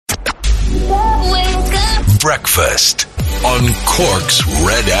Breakfast on Cork's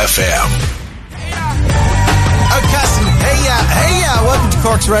Red FM. Outcasting, hey ya, welcome to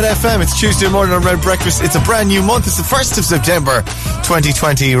Cork's Red FM. It's Tuesday morning on Red Breakfast. It's a brand new month. It's the 1st of September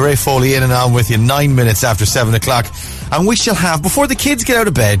 2020. Ray Foley in and on with you 9 minutes after 7 o'clock. And we shall have, before the kids get out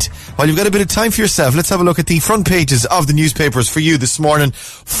of bed, while you've got a bit of time for yourself, let's have a look at the front pages of the newspapers for you this morning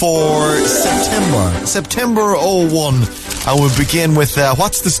for September 01. And we'll begin with,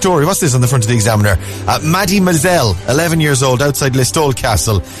 what's the story? What's this on the front of the Examiner? Maddie Mazel, 11 years old, outside Listowel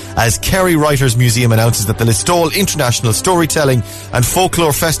Castle, as Kerry Writers Museum announces that the Listowel International Storytelling and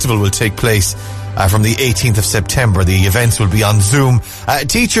Folklore Festival will take place from the 18th of September. The events will be on Zoom.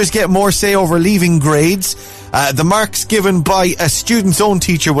 Teachers get more say over leaving grades. The marks given by a student's own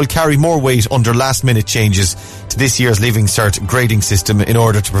teacher will carry more weight under last-minute changes to this year's Leaving Cert grading system in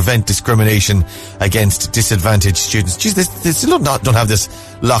order to prevent discrimination against disadvantaged students. Jeez, they still don't have this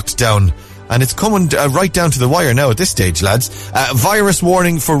locked down. And it's coming right down to the wire now at this stage, lads. Virus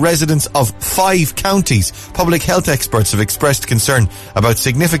warning for residents of 5 counties. Public health experts have expressed concern about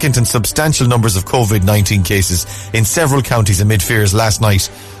significant and substantial numbers of COVID-19 cases in several counties amid fears last night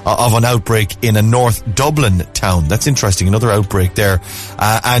of an outbreak in a North Dublin town. That's interesting, another outbreak there.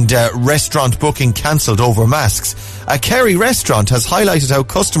 And restaurant booking cancelled over masks. A Kerry restaurant has highlighted how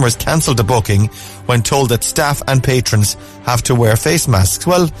customers cancelled a booking when told that staff and patrons have to wear face masks.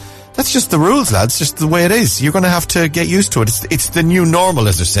 Well, that's just the rules, lads. Just the way it is. You're going to have to get used to it. It's the new normal,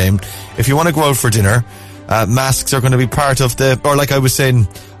 as they're saying. If you want to go out for dinner, masks are going to be part of or like I was saying,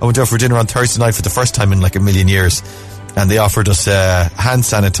 I went out for dinner on Thursday night for the first time in like a million years, and they offered us hand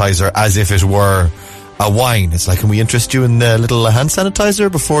sanitizer as if it were a wine. It's like, can we interest you in a little hand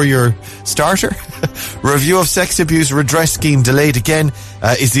sanitizer before your starter? Review of sex abuse redress scheme delayed again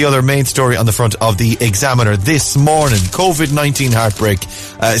is the other main story on the front of the Examiner this morning. COVID-19 heartbreak,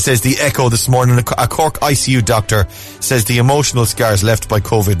 says the Echo this morning. A Cork ICU doctor says the emotional scars left by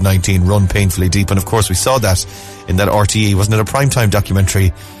COVID-19 run painfully deep. And of course we saw that in that RTE, wasn't it a primetime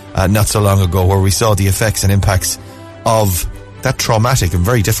documentary not so long ago, where we saw the effects and impacts of that traumatic and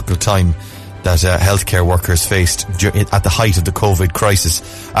very difficult time that healthcare workers faced at the height of the COVID crisis.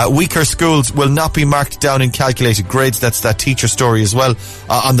 Weaker schools will not be marked down in calculated grades. That's that teacher story as well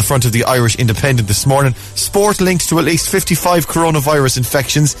on the front of the Irish Independent this morning. Sport linked to at least 55 coronavirus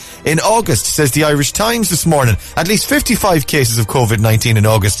infections in August, says the Irish Times this morning. At least 55 cases of COVID-19 in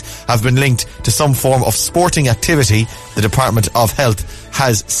August have been linked to some form of sporting activity, the Department of Health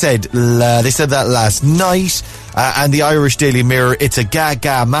has said. They said that last night. And the Irish Daily Mirror, it's a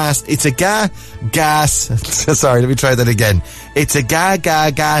mask. It's a gas. Sorry, let me try that again. It's a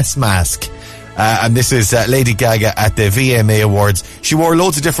gas mask. And this is Lady Gaga at the VMA Awards. She wore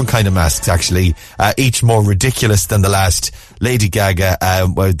loads of different kind of masks, actually, each more ridiculous than the last. Lady Gaga,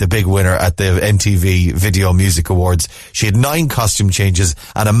 the big winner at the MTV Video Music Awards. She had 9 costume changes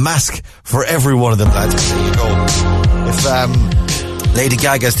and a mask for every one of them, lads. There you go. If Lady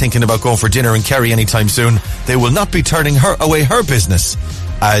Gaga is thinking about going for dinner in Kerry anytime soon, they will not be turning away her business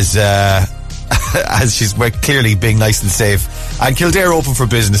as she's clearly being nice and safe. And Kildare open for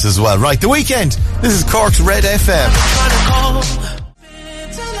business as well. Right, the weekend. This is Cork's Red FM.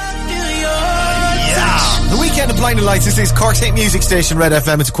 The weekend of Blinding Lights. This is Cork's hit music station, Red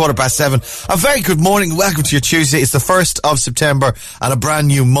FM. It's 7:15. A very good morning. Welcome to your Tuesday. It's the 1st of September and a brand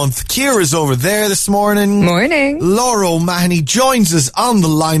new month. Ciara's over there this morning. Morning. Laura O'Mahony joins us on the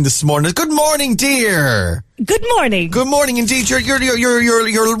line this morning. Good morning, dear. Good morning. Good morning indeed. You're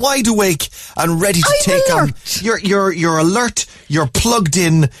wide awake and ready to take alert. on. You're alert. You're plugged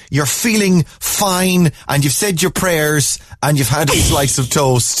in. You're feeling fine, and you've said your prayers, and you've had a slice of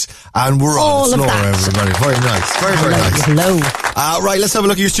toast, and we're on. It's Laura, everybody. Very nice. Very nice. Hello. Right, let's have a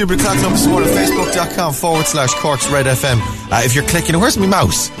look at your stupid clock number this morning. Facebook.com/Cork's Red FM. If you're clicking, where's my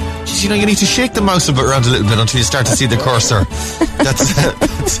mouse? Jeez, you need to shake the mouse around a little bit until you start to see the cursor.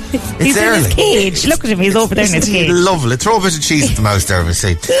 It's early. In his cage. Look at him. He's over there in his cage. Lovely. Throw a bit of cheese at the mouse there, we'll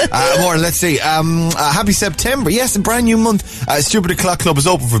see. Morning, let's see. Happy September. Yes, a brand new month. Stupid Clock Club is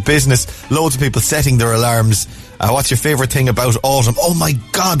open for business. Loads of people setting their alarms. What's your favourite thing about autumn? Oh my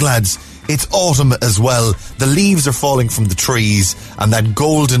God, lads. It's autumn as well. The leaves are falling from the trees and that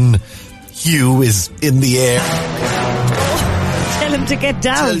golden hue is in the air. Tell him to get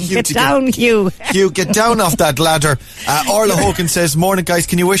down. Hugh Get to down, Hugh. Hugh, get down off that ladder. Orla Hogan says, morning guys,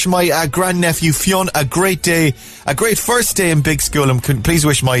 can you wish my grandnephew Fionn a great day, a great first day in big school, and please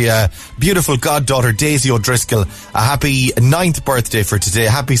wish my beautiful goddaughter Daisy O'Driscoll a happy 9th birthday for today.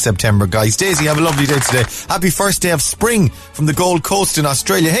 Happy September, guys. Daisy, have a lovely day today. Happy first day of spring from the Gold Coast in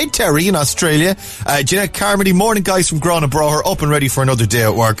Australia. Hey Terry in Australia. Jeanette Carmody, morning guys from Grana Brower, up and ready for another day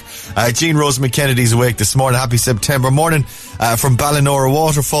at work. Jean Rose McKennedy's awake this morning. Happy September morning from Ballinora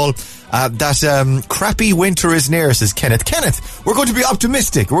Waterfall. That crappy winter is near, says Kenneth. Kenneth, we're going to be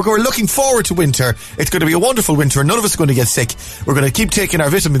optimistic. We're looking forward to winter. It's going to be a wonderful winter. None of us are going to get sick. We're going to keep taking our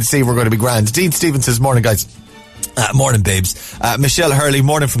vitamin C. We're going to be grand. Dean Stevens says, morning guys. Morning babes. Michelle Hurley,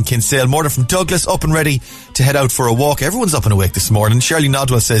 morning from Kinsale, morning from Douglas, up and ready to head out for a walk. Everyone's up and awake this morning. Shirley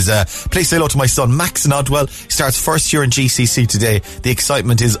Nodwell says, please say hello to my son Max Nodwell. He starts first year in GCC today. The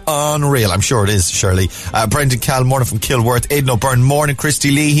excitement is unreal. I'm sure it is, Shirley. Brendan Cal, morning from Kilworth. Aidan O'Byrne, morning.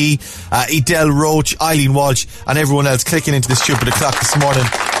 Christy Leahy, Edel Roach, Eileen Walsh, and everyone else clicking into the stupid o'clock this morning.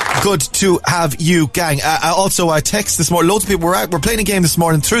 Good to have you, gang. Also, a text this morning. Loads of people we're playing a game this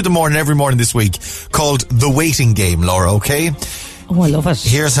morning, through the morning, every morning this week, called The Waiting Game, Laura, okay? Oh, I love it.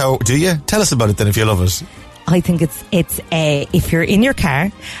 Here's how, do you? Tell us about it then if you love it. I think it's if you're in your car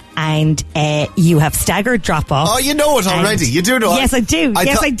and you have staggered drop-off. Oh, you know it already. You do know it. Yes, I do. I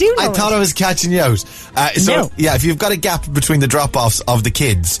do know I thought I was catching you out. No. Yeah, if you've got a gap between the drop-offs of the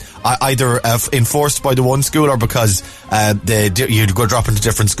kids, either enforced by the one school or because you go drop into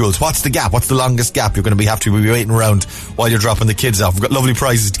different schools. What's the gap? What's the longest gap you're going to have to be waiting around while you're dropping the kids off? We've got lovely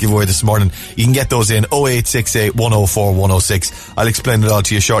prizes to give away this morning. You can get those in 0868 104 106. I'll explain it all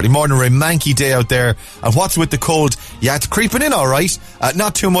to you shortly. Morning, Ray. Manky day out there. And what's with the cold? Yeah, it's creeping in all right.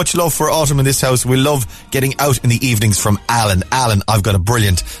 Not too much love for autumn in this house. We love getting out in the evenings from Alan. Alan, I've got a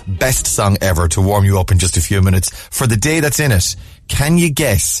brilliant best song ever to warm you up in just a few minutes. For the day that's in it, can you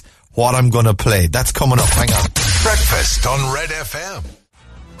guess what I'm going to play? That's coming up. Hang on. Breakfast on Red FM.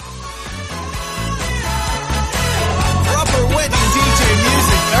 Proper wedding DJ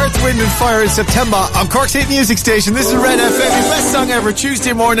music. Earth, Wind and Fire in September on Cork's hit music station. This is Red FM, your best song ever,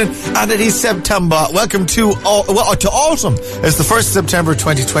 Tuesday morning, and it is September. Welcome to autumn. It's the 1st of September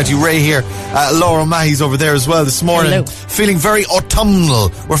 2020. Ray here. Laura Mahy's over there as well this morning. Hello. Feeling very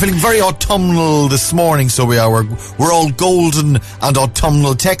autumnal. We're feeling very autumnal this morning, so we are. We're all golden and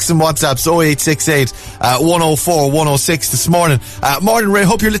autumnal. Text and WhatsApps 0868 104 106 this morning. Morning, Ray.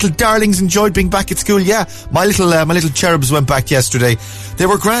 Hope your little darlings enjoyed being back at school. Yeah, my little cherubs went back yesterday. They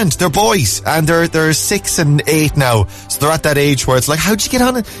were grand. They're boys, and they're 6 and 8 now. So they're at that age where it's like, how'd you get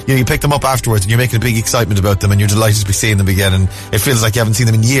on it? You pick them up afterwards, and you're making a big excitement about them, and you're delighted to be seeing them again. And it feels like you haven't seen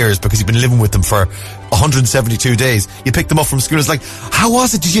them in years because you've been living with them for 172 days. You pick them up from school. It's like, how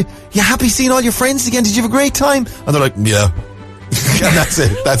was it? You happy seeing all your friends again? Did you have a great time? And they're like, yeah. And that's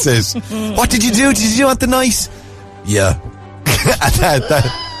it. That's it. What did you do? Did you do anything nice? Yeah.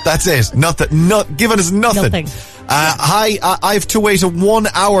 That's it. Nothing. Giving us nothing. Hi, I have to wait 1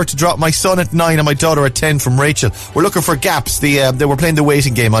 hour to drop my son at 9 and my daughter at 10 from Rachel. We're looking for gaps. They were playing the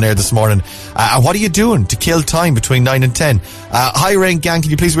waiting game on air this morning. What are you doing to kill time between 9 and 10? Hi, Rain Gang,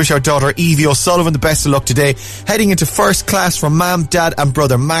 can you please wish our daughter Evie O'Sullivan the best of luck today? Heading into first class from Mum, Dad and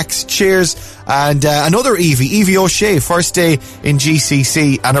brother Max. Cheers. And another Evie O'Shea, first day in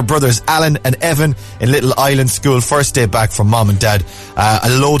GCC, and her brothers Alan and Evan in Little Island School, first day back from Mum and Dad.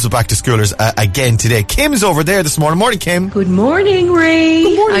 Loads of back to schoolers again today. Kim's over there this morning. Morning, Kim. Good morning, Ray.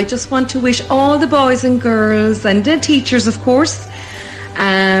 Good morning. I just want to wish all the boys and girls and the teachers, of course,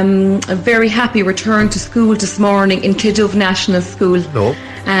 a very happy return to school this morning in Cliduv National School. No.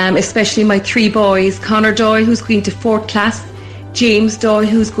 Especially my 3 boys, Conor Doyle, who's going to 4th class, James Doyle,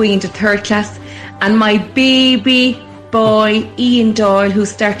 who's going to 3rd class, and my baby boy, Ian Doyle, who's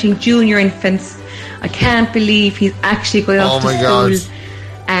starting junior infants. I can't believe he's actually going off to school. God.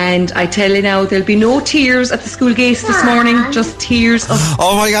 And I tell you now, there'll be no tears at the school gates this morning, just tears of...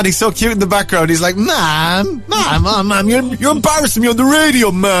 Oh my God, he's so cute in the background. He's like, Mom, you're embarrassing me on the radio,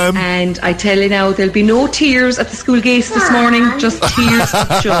 Mom. And I tell you now, there'll be no tears at the school gates this morning, just tears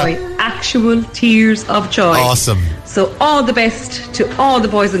of joy. Actual tears of joy. Awesome. So all the best to all the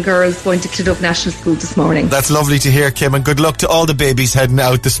boys and girls going to Cliduv National School this morning. That's lovely to hear, Kim, and good luck to all the babies heading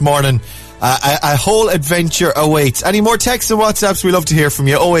out this morning. A whole adventure awaits. Any more texts and WhatsApps? We love to hear from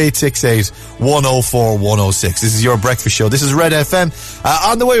you. 0868 104 106. This is your breakfast show. This is Red FM.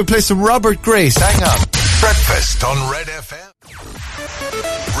 On the way, we'll play some Robert Grace. Hang on. Breakfast on Red FM.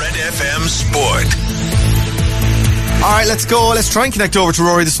 Red FM Sport. All right, let's go. Let's try and connect over to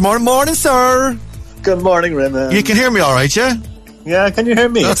Rory this morning. Morning, sir. Good morning, Raymond. You can hear me all right, yeah? Yeah, can you hear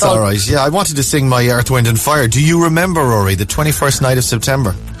me? That's all right. Yeah, I wanted to sing my Earth, Wind and Fire. Do you remember, Rory, the 21st night of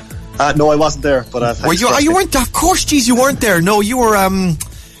September? No, I wasn't there, but you weren't. Of course, geez, you weren't there. No, you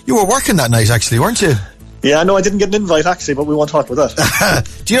were working that night, actually, weren't you? Yeah, no, I didn't get an invite, actually, but we won't talk about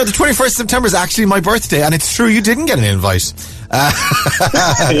that. Do you know the 21st of September is actually my birthday, and it's true you didn't get an invite.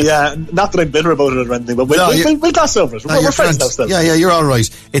 Yeah, not that I'm bitter about it or anything, but we'll gloss over it. We're friends now still. Yeah, you're all right.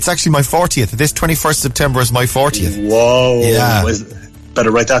 It's actually my 40th. This 21st September is my 40th. Whoa. Yeah. Better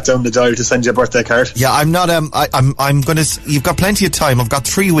write that down in the diary to send you a birthday card. Yeah, I'm not, I'm gonna, you've got plenty of time. I've got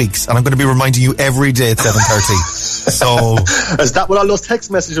 3 weeks, and I'm gonna be reminding you every day at 7:30. So. Is that what all those text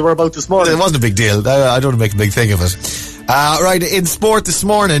messages were about this morning? It wasn't a big deal. I don't want to make a big thing of it. Right, in sport this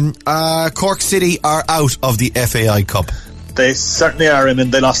morning, Cork City are out of the FAI Cup. They certainly are. I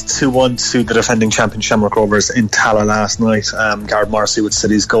mean, they lost 2-1 to the defending champion Shamrock Rovers in Tala last night. Gareth Morrissey with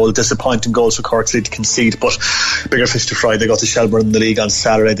City's goal. Disappointing goals for Cork City to concede, but bigger fish to fry. They got to Shelbourne in the league on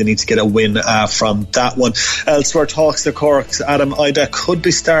Saturday. They need to get a win from that one. Elsewhere, talks to Cork's Adam Ida could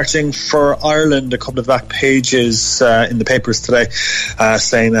be starting for Ireland. A couple of back pages in the papers today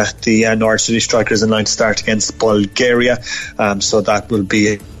saying that the Norwich City striker is in line to start against Bulgaria. So that will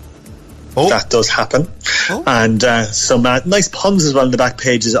be... That does happen. And some nice puns as well in the back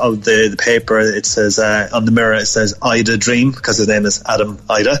pages of the paper. It says on the Mirror, it says Ida Dream, because his name is Adam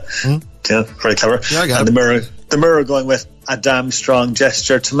Ida. Yeah, very clever. Yeah, and the mirror going with a damn strong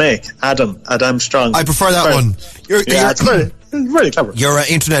gesture to make. Adam Strong. I prefer that one. It's very clever. Your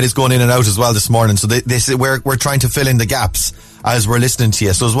internet is going in and out as well this morning, so we're trying to fill in the gaps as we're listening to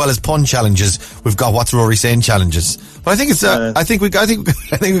you. So as well as pun challenges, we've got What's Rory Saying challenges. But I think it's I think we got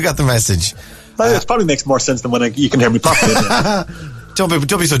the message. It probably makes more sense than when you can hear me properly.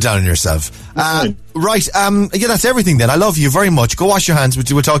 Don't be so down on yourself. Right, yeah, that's everything then. I love you very much. Go wash your hands.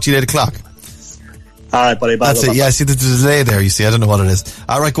 We'll talk to you at 8 o'clock. All right, buddy. Bye. That's it. Yeah, see the delay there. You see, I don't know what it is.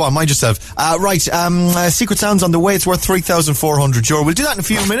 All right, go on, mind yourself. Right, Secret Sound's on the way. It's worth €3,400. We'll do that in a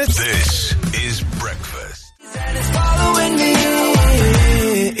few minutes. This is Breakfast.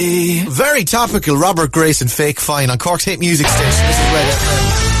 Very topical. Robert Grace and Fake Fine on Cork's hit music station. This is Red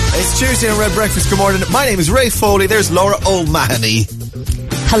FM. It's Tuesday on Red Breakfast. Good morning. My name is Ray Foley. There's Laura O'Mahony.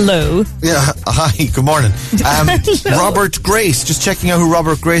 Hello. Yeah, hi, good morning. Robert Grace, just checking out who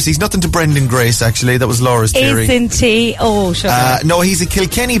Robert Grace is. He's nothing to Brendan Grace, actually. That was Laura's theory. Isn't he? Oh, shut up. No, he's a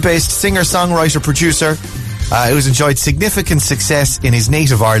Kilkenny-based singer, songwriter, producer who's enjoyed significant success in his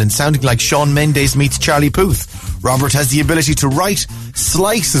native Ireland, sounding like Shawn Mendes meets Charlie Puth. Robert has the ability to write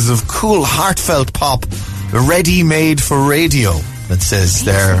slices of cool, heartfelt pop, ready-made for radio. It says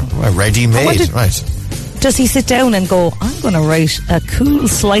there, ready-made, right. Does he sit down and go, I'm going to write a cool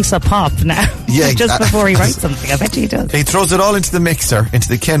slice of pop now? Yeah, just before he writes something. I bet he does. He throws it all into the mixer, into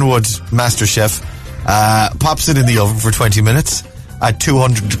the Kenwood MasterChef, pops it in the oven for 20 minutes at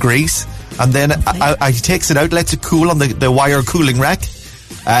 200 degrees, and then he takes it out, lets it cool on the wire cooling rack,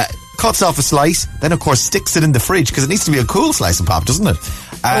 cuts off a slice, then of course sticks it in the fridge, because it needs to be a cool slice of pop, doesn't it?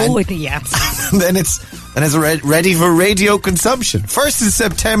 And yeah. then it's ready for radio consumption. 1st of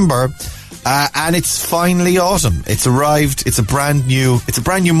September... and it's finally autumn. It's arrived. It's a brand new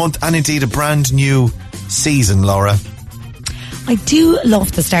month, and indeed a brand new season, Laura. I do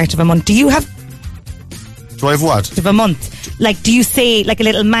love the start of a month. Do I have what? Of a month. Like, do you say like a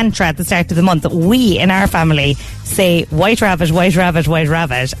little mantra at the start of the month? We in our family say white rabbit, white rabbit, white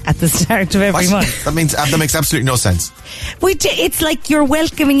rabbit at the start of every month. That makes absolutely no sense. It's like you're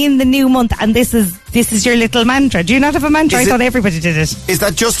welcoming in the new month, and this is your little mantra. Do you not have a mantra? I thought everybody did it. Is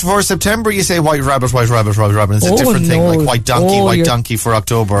that just for September? You say white rabbit, white rabbit, white rabbit. It's a different thing, like white donkey for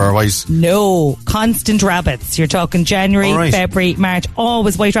October, or white. No, constant rabbits. You're talking January, February, March.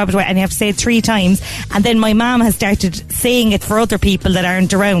 Always white rabbit, white, and you have to say it 3 times. And then my mum has started saying it for other people that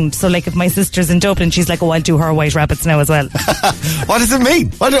aren't around. So, like, if my sister's in Dublin, she's like, "Oh, I'll do her white rabbits now as well." What does it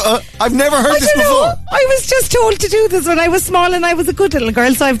mean? I've never heard this before. I was just told to do this when I was small, and I was a good little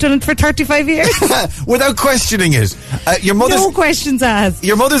girl, so I've done it for 35 years. Without questioning it. No questions asked.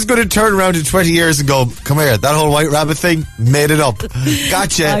 Your mother's going to turn around in 20 years and go, come here, that whole white rabbit thing, made it up.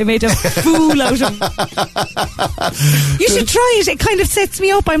 Gotcha. I made a fool out of it. You should try it. It kind of sets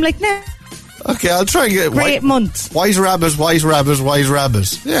me up. I'm like, nah. Okay, I'll try and get Great month. White rabbit, white rabbit, white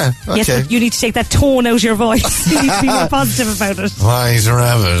rabbit. Yeah, okay. Yes, but you need to take that tone out of your voice. You need to be more positive about it. White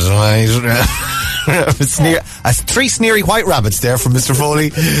rabbit, white rabbit. Three sneery white rabbits there from Mr. Foley.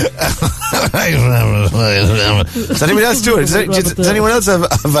 Does anyone else do it? Does anyone else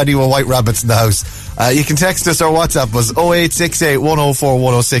have any white rabbits in the house? You can text us or WhatsApp us 0868 104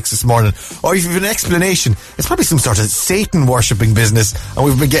 106 this morning. Or if you have an explanation, it's probably some sort of Satan worshipping business, and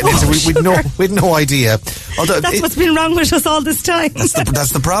we've been getting into it. We'd no idea. Although that's what's been wrong with us all this time.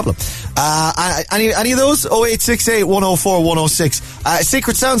 That's the problem. Any of those? 0868 104 106.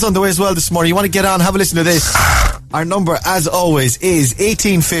 Secret Sounds on the way as well this morning. You want to get on, have a listen to this. Our number, as always, is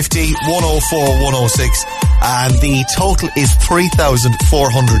 1850 104 106. And the total is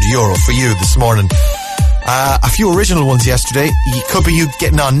 €3,400 for you this morning. A few original ones yesterday. Could be you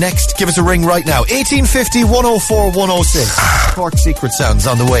getting on next. Give us a ring right now. 1850 104 106. Cork Secret Sounds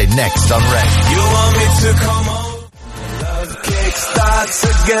on the way next on Red. You want me to come on? Kickstarts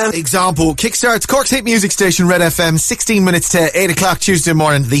again. Example, Kickstarts, Cork's hit music station, Red FM, 16 minutes to 8 o'clock Tuesday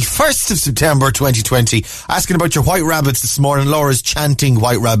morning, the 1st of September 2020. Asking about your white rabbits this morning. Laura's chanting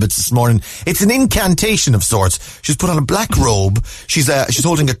white rabbits this morning. It's an incantation of sorts. She's put on a black robe. She's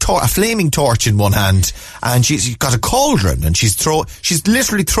holding a flaming torch in one hand, and she's got a cauldron, and she's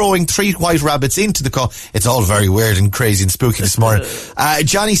literally throwing 3 white rabbits into the cauldron. It's all very weird and crazy and spooky this morning.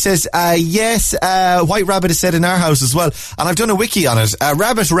 Johnny says, yes, white rabbit is said in our house as well. And I've done a wiki on it.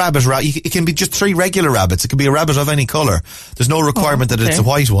 Rabbit. It can be just 3 regular rabbits. It can be a rabbit of any colour. There's no requirement that it's a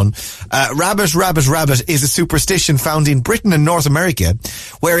white one. Rabbit is a superstition found in Britain and North America,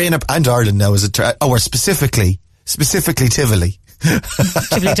 wherein, and Ireland now is or specifically Tivoli.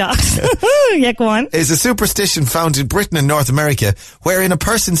 Tivoli dogs. Yeah, go on. Is a superstition found in Britain and North America, wherein a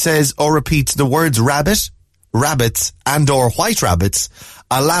person says or repeats the words rabbit, rabbits, and or white rabbits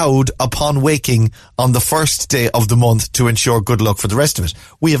aloud upon waking on the first day of the month to ensure good luck for the rest of it.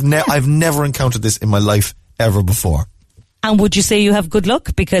 I've never encountered this in my life ever before. And would you say you have good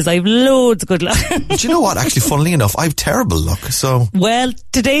luck? Because I've loads of good luck. Do you know what? Actually, funnily enough, I've terrible luck. So, well,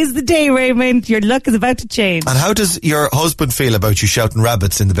 today's the day, Raymond. Your luck is about to change. And how does your husband feel about you shouting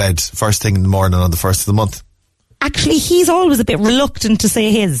rabbits in the bed first thing in the morning on the 1st of the month? Actually, he's always a bit reluctant to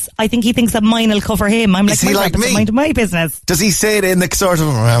say his. I think he thinks that mine will cover him. I'm like, is he like me? Mind my business. Does he say it in the sort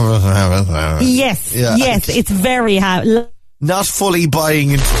of... Yes, yeah. Yes, it's very... Not fully buying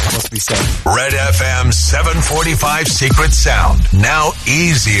into it, must be said. Red FM 745 Secret Sound. Now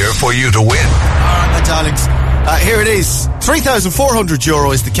easier for you to win. Alright, darlings. Here it is.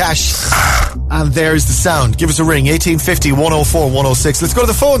 €3,400 is the cash. And there's the sound. Give us a ring. 1850 104 106. Let's go to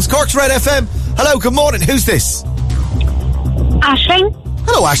the phones. Cork's Red FM. Hello, good morning. Who's this? Aisling.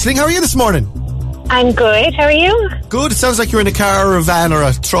 Hello, Aisling. How are you this morning? I'm good. How are you? Good. It sounds like you're in a car or a van or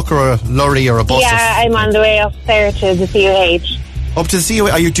a truck or a lorry or a bus. Yeah, I'm on the way up there to the CUH. Up to the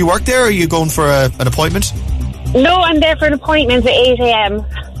CUH? Do you work there or are you going for an appointment? No, I'm there for an appointment at 8 a.m.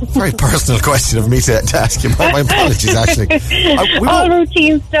 Very personal question of me to ask you. My apologies, actually. All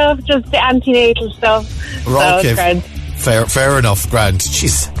routine stuff, just the antenatal stuff. Right, so okay. Fair enough, Grant.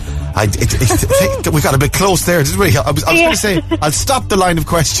 Jeez. We got a bit close there, didn't we? I was going to say, I'll stop the line of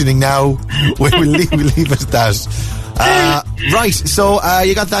questioning now. We'll leave it at that. Right, so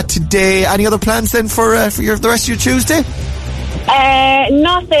you got that today. Any other plans then for the rest of your Tuesday?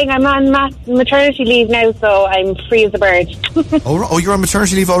 Nothing. I'm on maternity leave now, so I'm free as a bird. Oh, you're on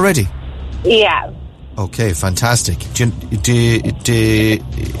maternity leave already? Yeah. Okay, fantastic. Do you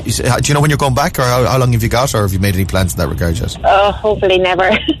know when you're going back, or how long have you got, or have you made any plans in that regard yet? Hopefully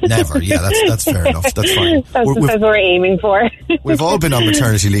never. Never, yeah, that's fair enough. That's fine. That's what we're aiming for. We've all been on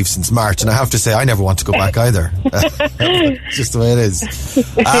maternity leave since March, and I have to say, I never want to go back either. It's just the way it is.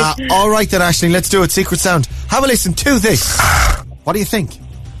 All right then, Aisling, let's do it. Secret Sound. Have a listen to this. What do you think?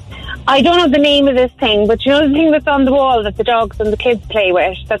 I don't know the name of this thing, but you know the thing that's on the wall that the dogs and the kids play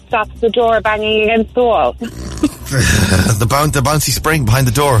with that stops the door banging against the wall? The bouncy spring behind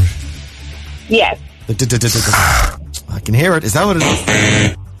the door. Yes. I can hear it. Is that what it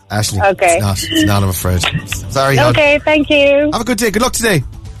is? Aisling, okay. It's not, I'm afraid. Sorry. Okay, thank you. Have a good day. Good luck today.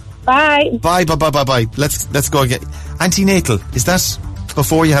 Bye. Bye. Let's go again. Antenatal, is that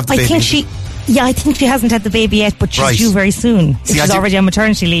before you have the baby? I think she hasn't had the baby yet, but she's due very soon. She's already on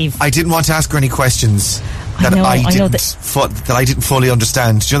maternity leave. I didn't want to ask her any questions that I didn't fully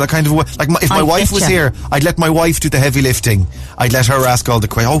understand. Do you know that kind of way? Like, if my wife was here, I'd let my wife do the heavy lifting. I'd let her ask all the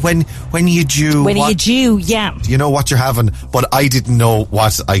questions. Oh, when are you due? When are you due? Yeah. Do you know what you're having? But I didn't know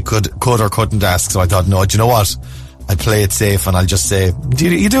what I could or couldn't ask. So I thought, no, do you know what? I play it safe and I'll just say,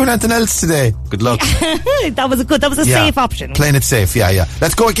 you doing anything else today? Good luck. That was a safe option. Playing it safe, yeah.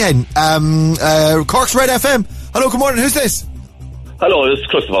 Let's go again. Cork's Red FM. Hello, good morning. Who's this? Hello, this is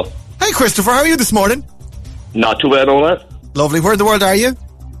Christopher. Hey, Christopher. How are you this morning? Not too bad, all that. Lovely. Where in the world are you?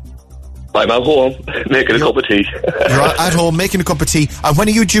 I'm at home making a cup of tea. You're at home making a cup of tea. And when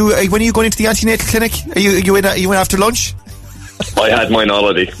are you due? When are you going into the antenatal clinic? Are you in after lunch? I had mine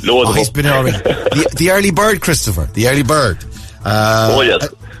already. Loads of he's been already. The early bird, Christopher. The early bird.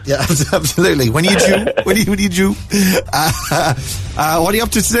 Yes. Yeah, absolutely. When are you due? When are you due? What are you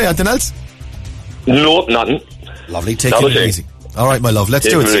up to today? Anything else? No, nothing. Lovely. Take it easy. All right, my love. Let's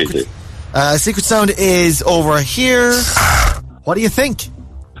do it. Secret sound is over here. What do you think?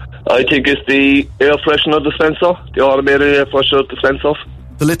 I think it's the air freshener dispenser, the automated air freshener dispenser.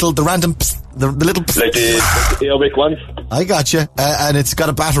 The random psst, the little psst. Like the Airwick ones. I got you. And it's got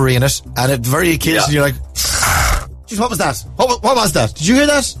a battery in it, and it very occasionally you're like, geez, what was that? What was that? Did you hear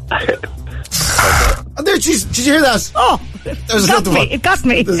that? And there, geez, did you hear that? Oh, it got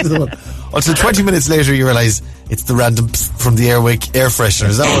me. Until 20 minutes later, you realise it's the random psst from the Airwick air freshener.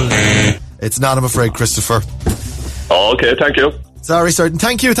 Is that what? It's not, I'm afraid, Christopher. Oh, okay, thank you. Sorry, sir.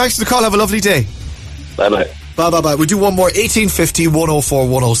 Thank you. Thanks for the call. Have a lovely day. Bye-bye. Bye. We'll do one more. 1850 104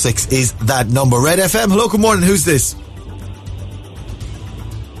 106 is that number. Red FM. Hello, good morning. Who's this?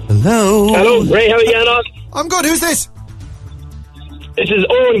 Hello. Hello, Ray. How are you getting on? I'm good. Who's this? This is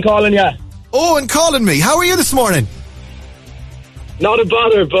Owen calling you. Owen calling me. How are you this morning? Not a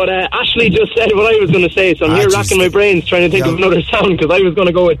bother, but Ashley just said what I was going to say, so I'm here racking my brains trying to think of another sound, because I was going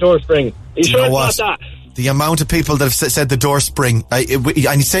to go with door spring. Are you sure it's not that? The amount of people that have said the door spring, I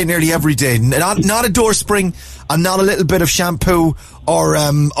say nearly every day. Not a door spring, and not a little bit of shampoo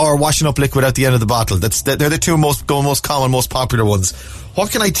or washing up liquid at the end of the bottle. They're the two most common, most popular ones.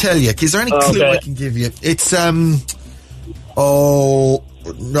 What can I tell you? Is there any clue I can give you? It's oh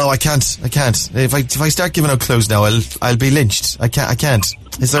no, I can't. If I start giving out clues now, I'll be lynched. I can't.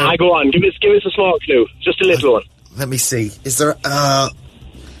 Is there? Go on. Give us a small clue, just a little one. Let me see. Is there?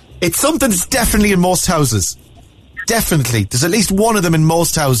 It's something that's definitely in most houses. Definitely. There's at least one of them in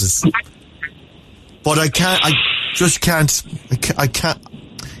most houses. But I just can't.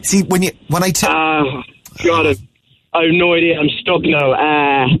 See, when I tell... God, I have no idea. I'm stuck now.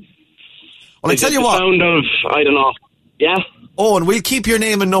 Well, I tell you what. Sound of, I don't know. Yeah? Owen, we'll keep your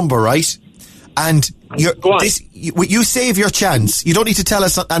name and number, right? And you save your chance. You don't need to tell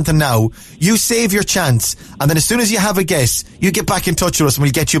us anything now. You save your chance, and then as soon as you have a guess, you get back in touch with us, and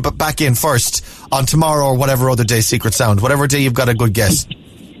we'll get you back in first on tomorrow or whatever other day Secret Sound. Whatever day you've got a good guess.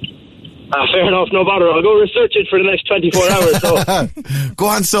 Fair enough, no bother. I'll go research it for the next 24 hours. So. Go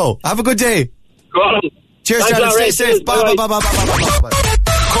on, so. Have a good day. Go on. Cheers, Charlie. Stay safe. Bye.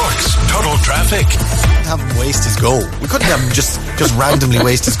 Cork's Total Traffic. Have him waste his go. We couldn't have him just randomly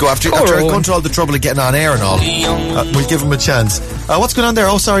waste his go after going to all the trouble of getting on air and all. We'll give him a chance. What's going on there?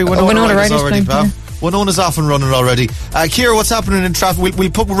 Oh, sorry, Winona already, pal. Winona's off and running already. Ciara, what's happening in traffic?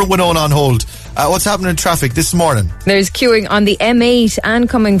 We'll put Winona on hold. What's happening in traffic this morning? There's queuing on the M8 and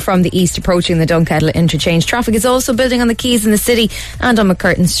coming from the east approaching the Dunkettle interchange. Traffic is also building on the Quays in the city and on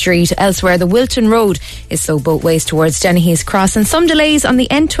McCurtain Street. Elsewhere, the Wilton Road is slow both ways towards Dennehy's Cross, and some delays on the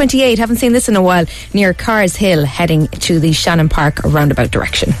N28. Haven't seen this in a while, near Carrs Hill heading to the Shannon Park roundabout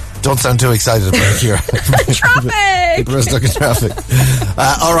direction. Don't sound too excited about it here. Traffic! People are stuck in traffic.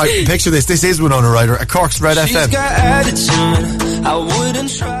 All right, picture this. This is Winona Ryder at Cork's Red FM. Got attitude, I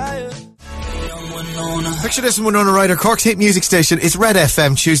wouldn't try it. Picture this in Winona Ryder, Cork's hit music station. It's Red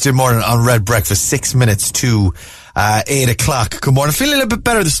FM, Tuesday morning on Red Breakfast, 6 minutes to 8 o'clock. Good morning. Feeling a little bit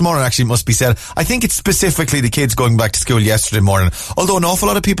better this morning, actually, must be said. I think it's specifically the kids going back to school yesterday morning. Although an awful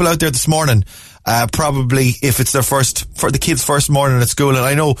lot of people out there this morning, probably if it's the kids' first morning at school. And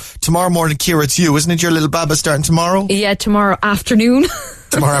I know tomorrow morning, Ciara, it's you, isn't it? Your little baba starting tomorrow? Yeah, tomorrow afternoon.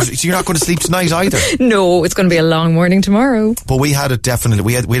 Tomorrow afternoon. So you're not going to sleep tonight either? No, it's going to be a long morning tomorrow. But we had it definitely.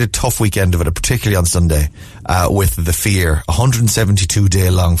 We had a tough weekend of it, particularly on Sunday, with the fear. 172-day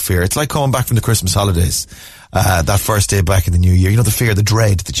long fear. It's like coming back from the Christmas holidays. That first day back in the new year. You know, the fear, the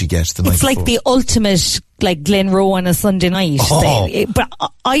dread that you get the night before. It's like the ultimate, like Glenroe on a Sunday night. But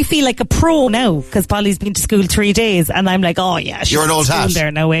I feel like a pro now, because Polly's been to school 3 days, and I'm like, oh yeah, she's you're an old hat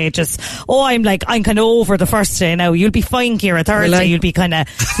there now. I'm kind of over the first day now. You'll be fine, Ciara. Thursday, you'll be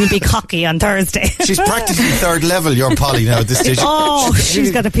cocky on Thursday. She's practically third level, your Polly, now at this stage.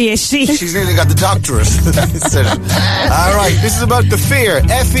 She's got a PhD. She's nearly got the doctorate. All right, this is about the fear.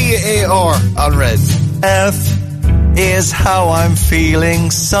 FEAR on Red. F is how I'm feeling,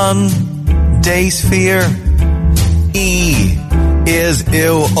 Sunday's fear. E is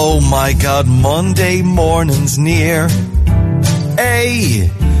ew, oh my God, Monday morning's near. A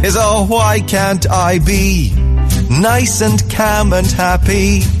is oh, why can't I be nice and calm and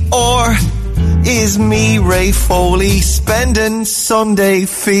happy? Or is me, Ray Foley, spending Sunday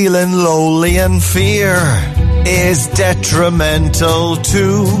feeling lowly? And fear is detrimental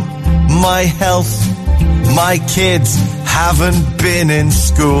to my health. My kids haven't been in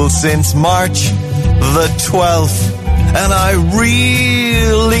school since March the 12th. And I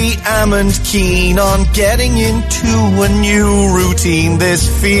really amn't keen on getting into a new routine. This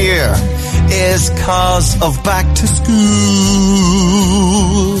fear is cause of back to school.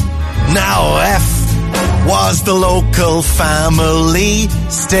 Now F was the local family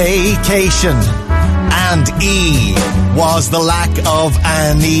staycation, and E was the lack of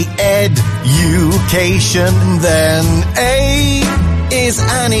any education. Then A is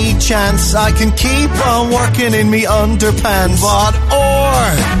any chance I can keep on working in me underpants. But or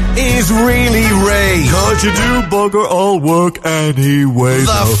is really Ray, 'cause you do bugger all work anyway.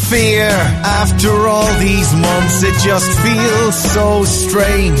 The fear after all these months, it just feels so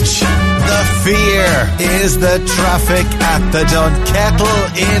strange. The fear is the traffic at the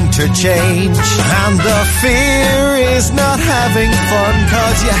Dunkettle interchange. And the fear is not having fun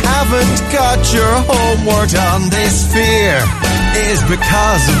 'cause you haven't got your homework done. This fear is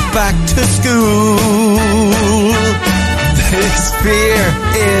because of back to school. This fear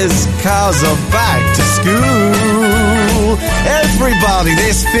is cause of back to school. Everybody,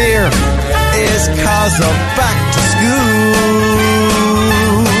 this fear is cause of back to school.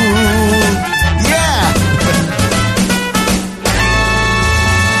 Yeah!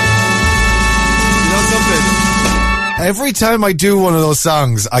 You know something? Every time I do one of those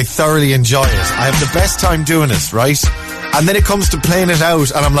songs, I thoroughly enjoy it. I have the best time doing it, right? And then it comes to playing it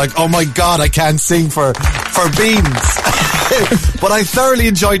out, and I'm like, oh my God, I can't sing for beans. But I thoroughly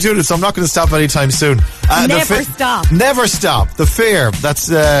enjoy doing it, so I'm not going to stop anytime soon. Never stop. Never stop. The fear. That's,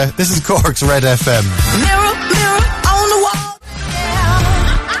 this is Cork's Red FM. Mirror, mirror on the wall.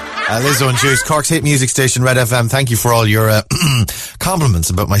 Lizzo and Juice, Cork's hit music station, Red FM. Thank you for all your compliments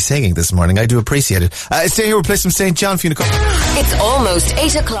about my singing this morning. I do appreciate it. Stay here, we'll play some St. John for you. It's almost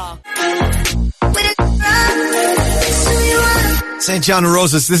 8 o'clock. St. John and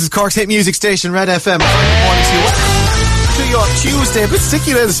Roses, this is Cork's hit music station, Red FM. Good morning to you. On Tuesday, a bit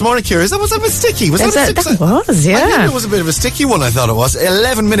sticky there this morning, Ciara. Was that a bit sticky? That was, yeah. I think it was a bit of a sticky one, I thought it was.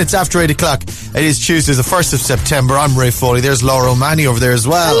 11 minutes after 8 o'clock. It is Tuesday, the 1st of September. I'm Ray Foley. There's Laura O'Mahony over there as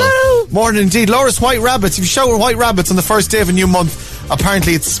well. Hello. Morning indeed. Laura's White Rabbits. If you shower White Rabbits on the first day of a new month,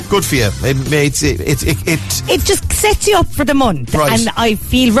 apparently it's good for you. It just sets you up for the month. Right. And I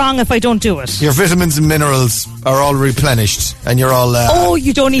feel wrong if I don't do it. Your vitamins and minerals are all replenished, and you're all...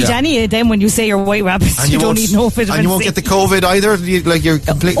 you don't need any of them when you say you're White Rabbits. And you don't need no vitamins. And you won't get the COVID either. You're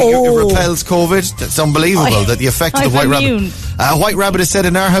completely... It repels COVID. That's unbelievable, that the effect of the White Rabbit... White Rabbit has said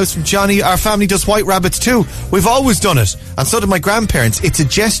in our house from Johnny, our family does White Rabbits too. We've always done it. And so did my grandparents. It's a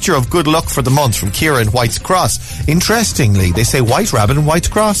gesture of good luck for the month from Ciara in White's Cross. Interestingly, they say White Rabbit in White's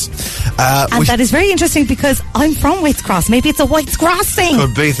Cross. And that is very interesting because I'm from White's Cross. Maybe it's a White's Cross thing.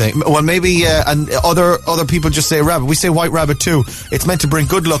 Could be thing. Well, maybe, and other people just say rabbit. We say White Rabbit too. It's meant to bring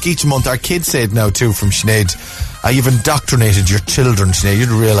good luck each month. Our kids say it now too from Sinead. You've indoctrinated your children, Sinead. You'd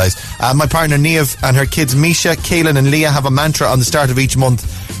realise. My partner Niamh and her kids Misha, Kaylin and Leah have a mantra on the start of each month.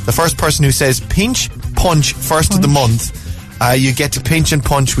 The first person who says pinch, punch first of the month, you get to pinch and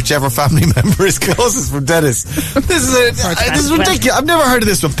punch whichever family member is closest from Dennis. This is ridiculous. I've never heard of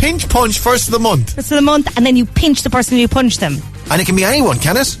this one. Pinch, punch first of the month. First of the month, and then you pinch the person and you punch them. And it can be anyone,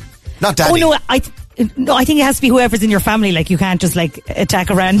 can it? Not Daddy. Oh, no, I think it has to be whoever's in your family. Like, you can't just,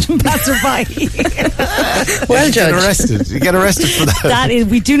 attack a random passerby. Well judged. You get arrested for that.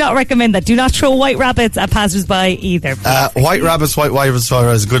 We do not recommend that. Do not throw White Rabbits at passers-by either. White Rabbits,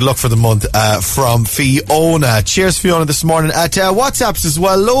 good luck for the month from Fiona. Cheers, Fiona, this morning. At WhatsApps as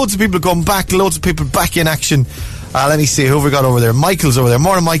well, loads of people going back, loads of people back in action. Let me see, who have we got over there? Michael's over there.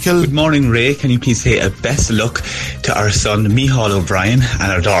 Morning, Michael. Good morning, Ray. Can you please say a best of luck to our son, Micheál O'Brien,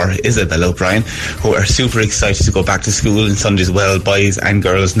 and our daughter, Isabel O'Brien, who are super excited to go back to school in Sunday's Well Boys and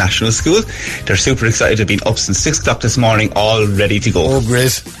Girls National School. They're super excited. They've been up since 6 o'clock this morning, all ready to go. Oh,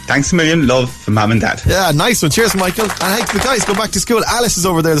 great. Thanks a million. Love from Mum and Dad. Yeah, nice one. Cheers, Michael. And hey, the guys go back to school. Alice is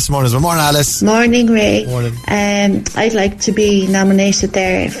over there this morning as well. Morning, Alice. Morning, Ray. Morning. I'd like to be nominated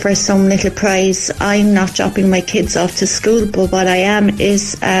there for some little prize. I'm not dropping my kids off to school, but what I am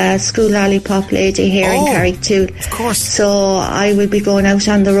is a school lollipop lady here in Carricktool. Of course. So I will be going out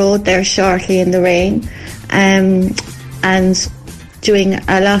on the road there shortly in the rain, and doing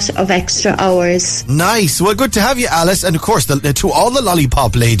a lot of extra hours. Nice. Well, good to have you, Alice. And of course, to all the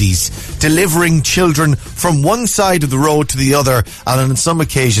lollipop ladies, delivering children from one side of the road to the other, and on some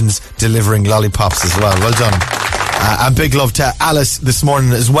occasions delivering lollipops as well. Well done. And big love to Alice this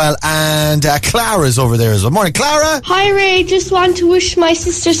morning as well. And Clara's over there as well. Morning, Clara. Hi, Ray. Just want to wish my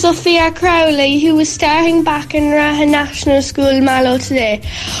sister Sophia Crowley, who is starting back in Raha National School, Mallow today,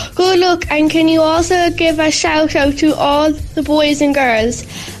 good luck. And can you also give a shout out to all the boys and girls?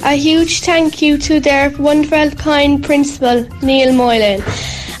 A huge thank you to their wonderful, kind principal, Neil Moylan,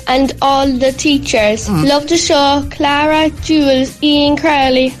 and all the teachers. Love the show. Clara, Jules, Ian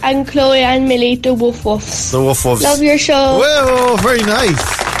Crowley, and Chloe and Millie, the Woof Woofs. The Woof Woofs. Love your show. Whoa, very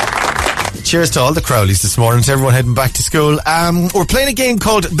nice. Cheers to all the Crowleys this morning, to everyone heading back to school. We're playing a game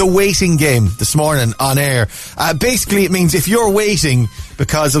called The Waiting Game this morning on air. Basically, it means if you're waiting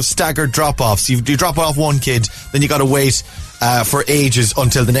because of staggered drop-offs, you drop off one kid, then you got to wait for ages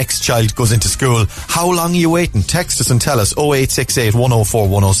until the next child goes into school. How long are you waiting? Text us and tell us 0868 104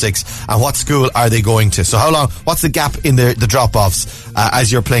 106 and what school are they going to. So how long, what's the gap in the drop-offs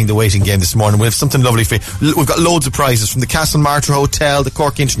as you're playing the waiting game this morning? We have something lovely for you. We've got loads of prizes from the Castlemartyr Hotel, the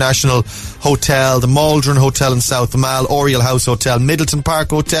Cork International Hotel, the Maldron Hotel in South Mal, Oriel House Hotel, Middleton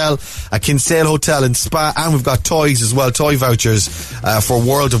Park Hotel, a Kinsale Hotel in Spa, and we've got toys as well, toy vouchers for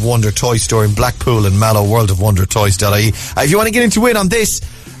World of Wonder Toy Store in Blackpool and Mallow, worldofwondertoys.ie. If you want to get into it on this,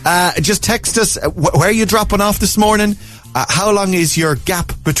 just text us. Where are you dropping off this morning? How long is your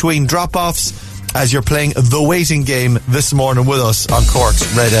gap between drop-offs as you're playing the waiting game this morning with us on Cork's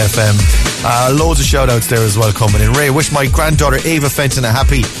Red FM? Loads of shout-outs there as well coming in. Ray, wish my granddaughter Ava Fenton a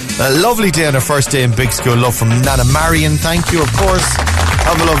happy, lovely day on her first day in big school. Love from Nana Marion. Thank you, of course.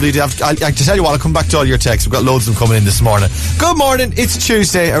 Have a lovely day. I to tell you what, I'll come back to all your texts. We've got loads of them coming in this morning. Good morning. It's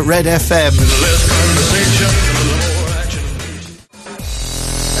Tuesday at Red FM.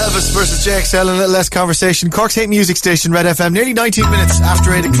 Elvis versus JXL and a little less conversation. Cork's hate music station, Red FM. Nearly 19 minutes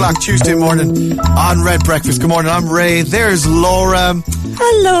after 8 o'clock Tuesday morning on Red Breakfast. Good morning, I'm Ray. There's Laura.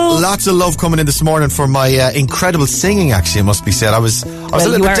 Hello. Lots of love coming in this morning for my incredible singing, actually, it must be said. I was a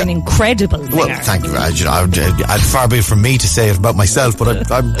little you bit... are an incredible singer. Well, thank you. I'd far be it from me to say it about myself,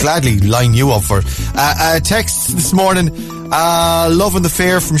 but I'd gladly line you up for it. Texts this morning. Loving the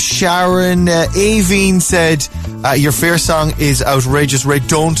Fair from Sharon. Aveen said, your Fair song is outrageous, Ray.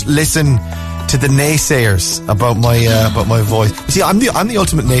 Don't listen to the naysayers about my voice. See, I'm the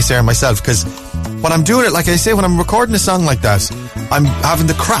ultimate naysayer myself, because when I'm doing it, like I say, when I'm recording a song like that, I'm having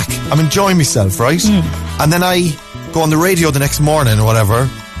the crack. I'm enjoying myself, right? And then I go on the radio the next morning or whatever,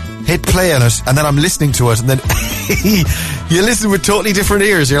 hit play on it, and then I'm listening to it, and then you listen with totally different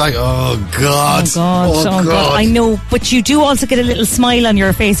ears. You're like, oh God. I know, but you do also get a little smile on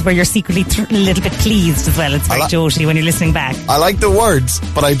your face where you're secretly a little bit pleased as well. It's very jolty when you're listening back. I like the words,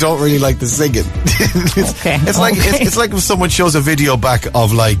 but I don't really like the singing. It's like if someone shows a video back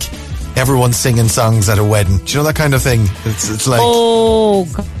of like everyone singing songs at a wedding. Do you know that kind of thing? It's like, oh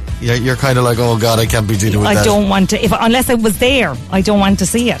God. You're kind of like, oh God, I can't be dealing with that. I don't want to, unless I was there, I don't want to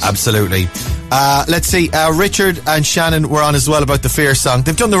see it. Absolutely. Let's see, Richard and Shannon were on as well about the Fair song.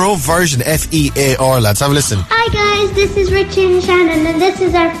 They've done their own version, F-E-A-R, lads. Have a listen. Hi guys, this is Richard and Shannon, and this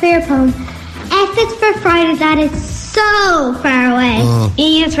is our Fair poem. F is for Friday, that is so far away.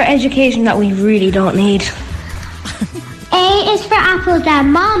 E is for education that we really don't need. A is for apple that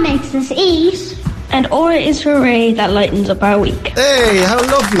Mom makes us eat. And R is for Ray, that lightens up our week. Hey, how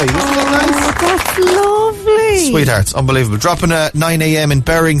lovely. Isn't that nice? That's lovely. Sweethearts, unbelievable. Dropping at 9 a.m. in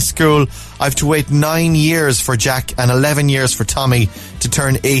Bering School. I have to wait 9 years for Jack and 11 years for Tommy to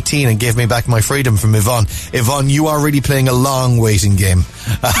turn 18 and give me back my freedom from Yvonne. Yvonne, you are really playing a long waiting game,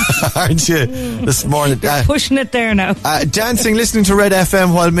 aren't you, this morning? You're pushing it there now. Dancing, listening to Red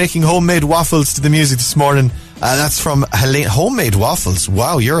FM while making homemade waffles to the music this morning. That's from Helena. Homemade waffles.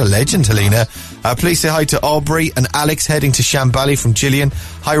 Wow, you're a legend, Helena. Please say hi to Aubrey and Alex heading to Shambally from Gillian.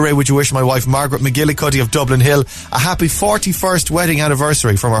 Hi, Ray, would you wish my wife Margaret McGillicuddy of Dublin Hill a happy 41st wedding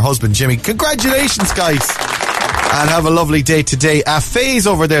anniversary from her husband Jimmy. Congratulations, guys. And have a lovely day today. Faye's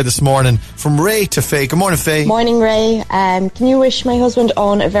over there this morning. From Ray to Faye. Good morning, Faye. Morning, Ray. Can you wish my husband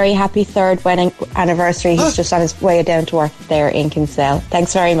Owen a very happy 3rd wedding anniversary? He's just on his way down to work there in Kinsale.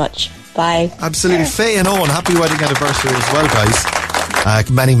 Thanks very much. Bye. Absolutely. Faye and Owen, happy wedding anniversary as well, guys.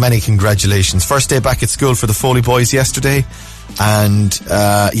 Many congratulations. First day back at school for the Foley boys yesterday. And,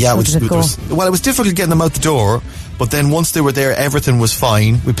 it was difficult getting them out the door. But then once they were there, everything was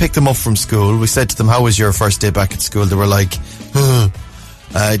fine. We picked them up from school. We said to them, how was your first day back at school? They were like,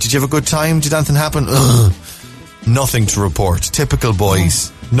 did you have a good time? Did anything happen? Nothing to report. Typical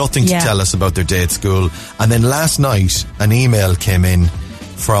boys. Nothing to tell us about their day at school. And then last night, an email came in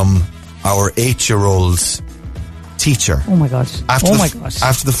from our 8-year-old's teacher. Oh my God.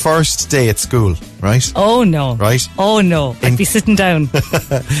 After the first day at school, right? Oh no. Right? Oh no. I'd be sitting down.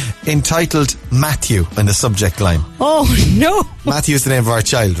 Entitled Matthew in the subject line. Oh no. Matthew is the name of our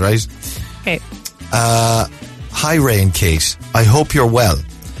child, right? Okay. Hi Ray and Kate. I hope you're well.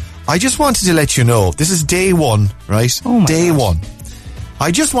 I just wanted to let you know, this is day one, right? Oh my Day God. one.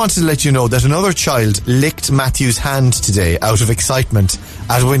 I just wanted to let you know that another child licked Matthew's hand today out of excitement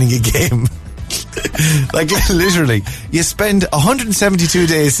at winning a game. Like, literally, you spend 172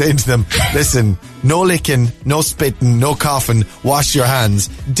 days saying to them, listen, no licking, no spitting, no coughing, wash your hands.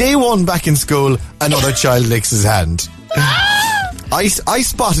 Day one back in school, another child licks his hand. I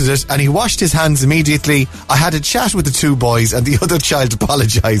spotted it and he washed his hands immediately. I had a chat with the two boys and the other child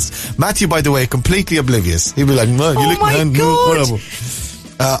apologised. Matthew, by the way, completely oblivious. He'd be like, no, you licked my hand, whatever.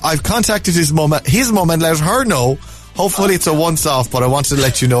 I've contacted his mum and let her know. Hopefully it's a once-off, but I wanted to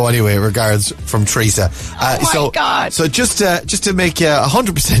let you know anyway. Regards from Teresa. God. So just to make you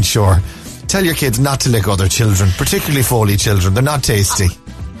 100% sure, tell your kids not to lick other children, particularly Foley children. They're not tasty.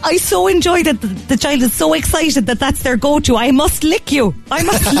 I so enjoy that the child is so excited that that's their go-to. I must lick you. I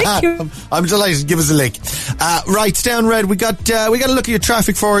must lick you. I'm delighted. Give us a lick. Right, stay on red. We got a look at your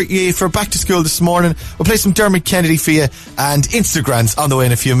traffic for back to school this morning. We'll play some Dermot Kennedy for you, and Instagram's on the way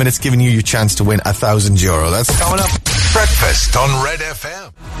in a few minutes, giving you your chance to win €1,000. That's coming up. Breakfast on Red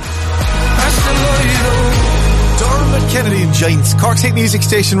FM. Dermot Kennedy and Giants. Cork's hit music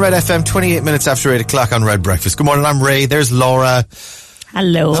station, Red FM, 28 minutes after 8 o'clock on Red Breakfast. Good morning, I'm Ray. There's Laura.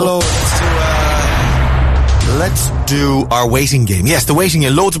 Hello. Let's do our waiting game. Yes, the waiting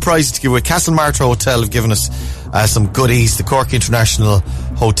game. Loads of prizes to give away. Castlemartyr Hotel have given us some goodies. The Cork International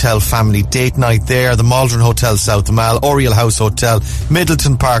Hotel family date night there. The Maldron Hotel South, the Mal Oriel House Hotel,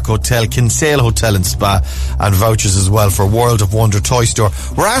 Middleton Park Hotel, Kinsale Hotel and Spa, and vouchers as well for World of Wonder Toy Store.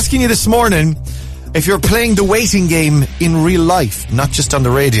 We're asking you this morning if you're playing the waiting game in real life, not just on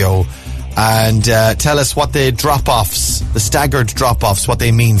the radio. And tell us what the drop-offs, the staggered drop-offs, what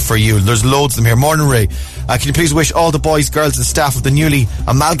they mean for you. There's loads of them here. Morning, Ray. Can you please wish all the boys, girls and staff of the newly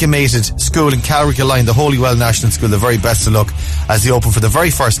amalgamated school in Calrickline, the Holywell National School, the very best of luck as they open for the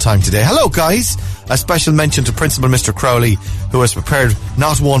very first time today. Hello, guys. A special mention to Principal Mr. Crowley, who has prepared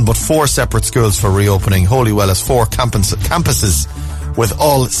not one but 4 separate schools for reopening. Holywell has 4 campuses with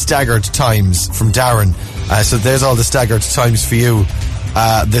all staggered times from Darren. So there's all the staggered times for you.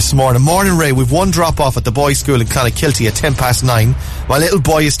 This morning. Morning, Ray. We've one drop off at the boys' school in Clonakilty at 9:10. My little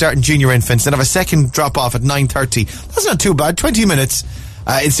boy is starting junior infants. Then I have a second drop off at 9:30. That's not too bad. 20 minutes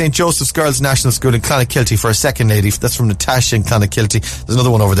in St. Joseph's Girls National School in Clonakilty for a second lady. That's from Natasha in Clonakilty. There's another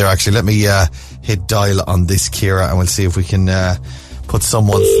one over there actually. Let me hit dial on this, Ciara, and we'll see if we can put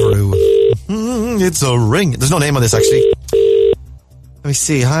someone through. It's a ring. There's no name on this actually. Let me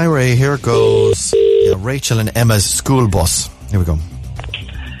see. Hi, Ray. Here it goes. Yeah, Rachel and Emma's school bus. Here we go.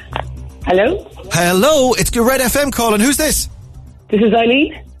 Hello, it's Red FM calling. Who's this? This is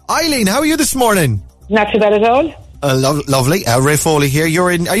Eileen. Eileen, how are you this morning? Not too bad at all. Lovely. Ray Foley here. Are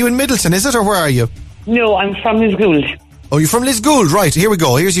you in Middleton, is it, or where are you? No, I'm from Lisgould. Oh, you're from Lisgould, right. Here we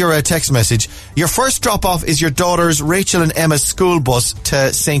go. Here's your text message. Your first drop-off is your daughters Rachel and Emma's school bus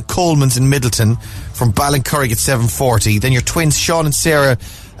to St. Coleman's in Middleton from Ballincurrig at 7:40. Then your twins Sean and Sarah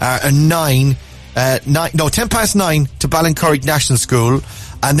are 10:09 to Ballincurrig National School.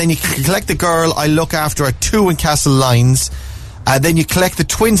 And then you collect the girl I look after at 2 in Castle Lines. Then you collect the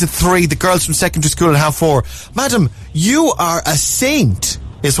twins at 3, the girls from secondary school at 4:30. Madam, you are a saint,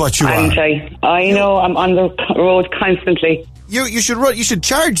 is what you are. I know, I'm on the road constantly. You should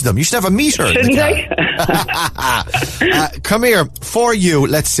charge them. You should have a meter. Shouldn't I? Come here, for you,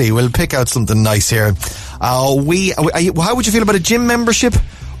 let's see, we'll pick out something nice here. How would you feel about a gym membership?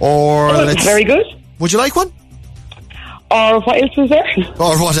 Very good. Would you like one? Or what else is there?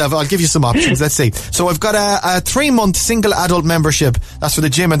 Or whatever. I'll give you some options. Let's see. So I've got a 3-month single adult membership. That's for the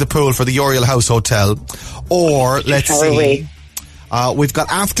gym and the pool for the Oriel House Hotel. Or, let's see. We've got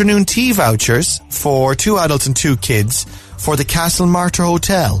afternoon tea vouchers for 2 adults and 2 kids for the Castlemartyr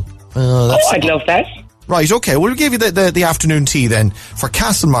Hotel. I'd love that. Right, okay. We'll give you the afternoon tea then for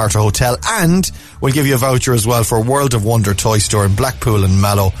Castlemartyr Hotel, and we'll give you a voucher as well for World of Wonder Toy Store in Blackpool and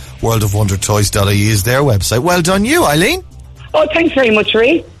Mallow. worldofwondertoys.ie is their website. Well done you, Eileen. Oh, thanks very much,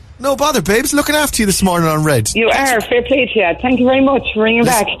 Ray. No bother, babes. Looking after you this morning on Red. You are. Fair play to you. Thank you very much for ringing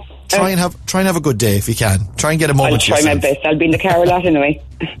back. Try and have a good day if you can. Try and get a moment. I'll try my best. I'll be in the car a lot anyway.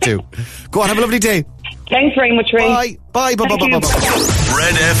 Do. Go on, have a lovely day. Thanks very much, Ray. Bye. Red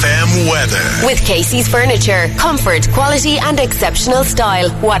FM weather. With Casey's Furniture. Comfort, quality and exceptional style.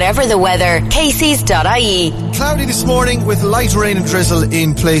 Whatever the weather. Casey's.ie. Cloudy this morning with light rain and drizzle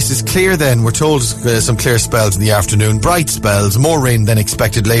in places. Clear then. We're told some clear spells in the afternoon. Bright spells. More rain than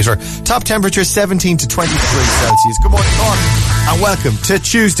expected later. Top temperature 17 to 23 Celsius. Good morning, Cork. And welcome to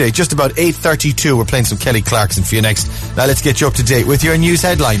Tuesday, just about 8:32. We're playing some Kelly Clarkson for you next. Now let's get you up to date with your news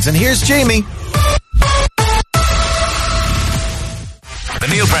headlines. And here's Jamie. The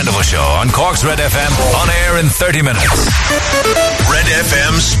Neil Prendeville Show on Cork's Red FM, on air in 30 minutes. Red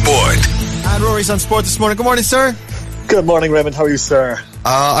FM Sport. And Rory's on Sport this morning. Good morning, sir. Good morning, Raymond. How are you, sir?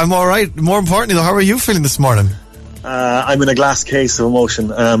 I'm alright. More importantly though, how are you feeling this morning? I'm in a glass case of emotion.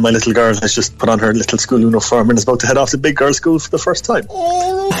 My little girl has just put on her little school uniform and is about to head off to big girl school for the first time.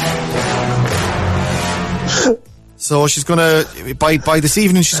 So she's going to, by this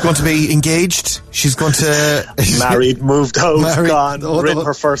evening, she's going to be engaged. She's going to... Married, moved out, gone, written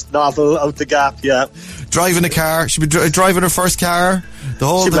her first novel out the gap, yeah. Driving a car. She'll be driving her first car.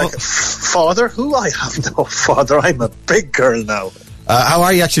 She'll be like, father? Who? I have no father. I'm a big girl now. How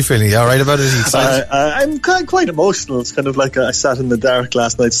are you actually feeling? You alright about it? Are you excited? I'm quite emotional. It's kind of like I sat in the dark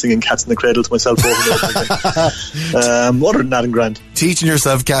last night singing Cats in the Cradle to myself over and over. Other than that, I'm grand. Teaching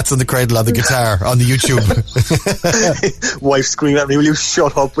yourself Cats in the Cradle on the guitar on the YouTube. Wife screaming at me, will you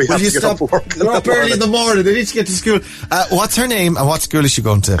shut up? We have to get up for work. You're up early in the morning. They need to get to school. What's her name and what school is she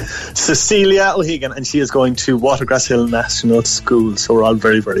going to? Cecilia O'Hagan, and she is going to Watergrass Hill National School. So we're all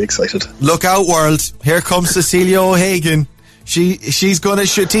very, very excited. Look out, world. Here comes Cecilia O'Hagan. She's going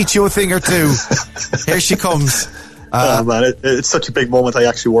to teach you a thing or two. Here she comes. Man, it's such a big moment. I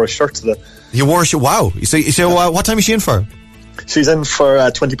actually wore a shirt today. You wore a shirt? Wow. So what time is she in for? She's in for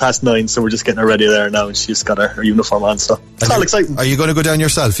 9:20, so we're just getting her ready there now, and she's got her uniform on. So it's all exciting. Are you going to go down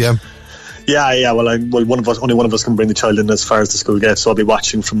yourself? Yeah. Yeah. Well, only one of us can bring the child in as far as the school gate, so I'll be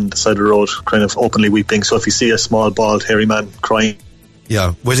watching from the side of the road, kind of openly weeping. So if you see a small, bald, hairy man crying.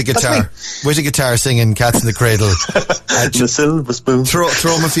 Yeah, where's a guitar? Where's a guitar singing "Cats in the Cradle"? The silver spoon. Throw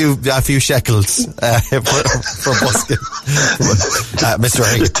him a few shekels for busking. Mr.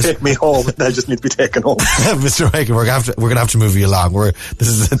 Hagen, take me home. I just need to be taken home. Mr. Hagen, we're gonna have to move you along. This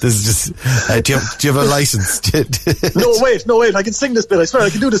is just. Do you have a license? No, wait. I can sing this bit. I swear I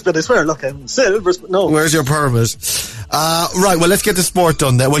can do this bit. I swear. Look, I'm silver spoon. No. Where's your permit? Right. Well, let's get the sport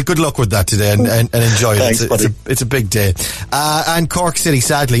done then. Well, good luck with that today and enjoy Thanks, it. buddy. It's a big day. And Cork City,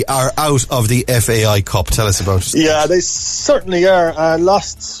 sadly, are out of the FAI Cup. Tell us about it. Yeah, they certainly are.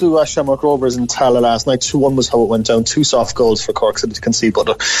 Lost to Shamrock Rovers in Tala last night. 2-1 was how it went down. 2 soft goals for Cork City to concede, but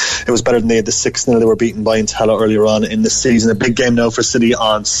it was better than they had the 6-0 they were beaten by in Tala earlier on in the season. A big game now for City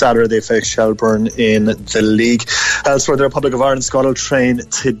on Saturday. They face Shelburne in the league. Elsewhere, the Republic of Ireland squad will train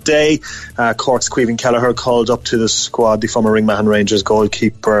today. Cork's Caoimhín Kelleher called up to the squad the former Ringmahon Rangers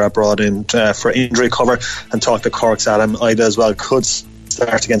goalkeeper brought in for injury cover, and talked to Cork's Adam Ida as well. Could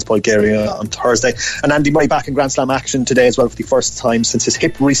start against Bulgaria on Thursday. And Andy Murray back in Grand Slam action today as well for the first time since his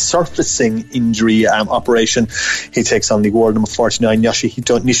hip resurfacing injury operation. He takes on the world number 49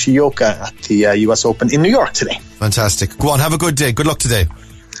 Yoshihito Nishioka at the US Open in New York today. Fantastic. Go on, have a good day. Good luck today.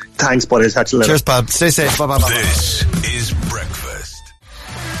 Thanks, buddy. Catch you later. Cheers, pal. Stay safe. Bye. This is Breakfast.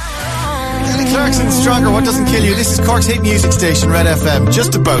 Kelly Clarkson, Stronger, What Doesn't Kill You. This is Cork's hit music station, Red FM.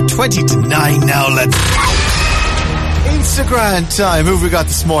 Just about 20 to 9 now. Let's... Instagram time. Who have we got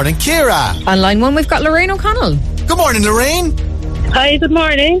this morning? Ciara. On line 1, we've got Lorraine O'Connell. Good morning, Lorraine. Hi, good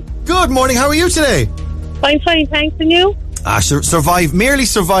morning. Good morning. How are you today? I'm fine, thanks. And you? Merely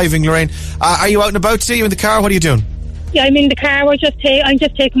surviving, Lorraine. Are you out and about today? Are you in the car? What are you doing? Yeah, I'm in the car. I'm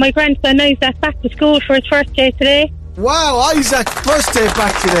just taking my grandson Isaac back to school for his first day today. Wow, Isaac, first day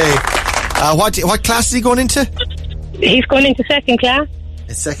back today. What class is he going into? He's going into second class.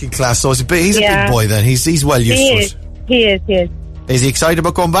 Second class, so he's a big boy then. He's well used to it. He is. Is he excited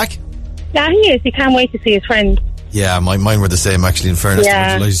about going back? Yeah, he is. He can't wait to see his friends. Yeah, mine were the same actually, in fairness.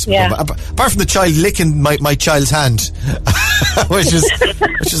 Yeah. Apart from the child licking my child's hand, which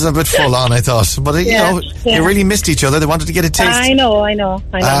is a bit full on, I thought. But they really missed each other. They wanted to get a taste. I know.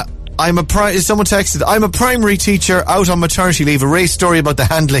 Someone texted, I'm a primary teacher out on maternity leave. A Ray's story about the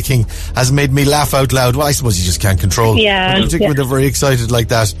hand licking has made me laugh out loud. Well, I suppose you just can't control. Yeah. Particularly when they're very excited like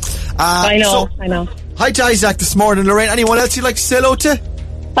that. I know. Hi to Isaac this morning, Lorraine. Anyone else you'd like to say hello to?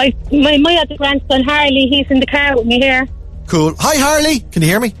 My other grandson, Harley, he's in the car with me here. Cool. Hi, Harley. Can you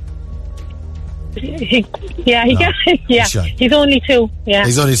hear me? He can. Yeah. He's only 2. Yeah.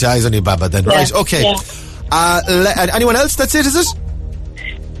 He's only a baba then. Yeah. Right, okay. Yeah. Anyone else? That's it, is it?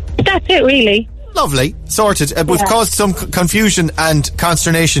 That's it, really. Lovely. Sorted. We've caused some confusion and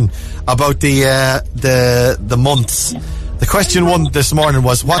consternation about the months. The question one this morning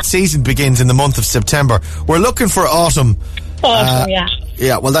was, what season begins in the month of September? We're looking for autumn. Yeah.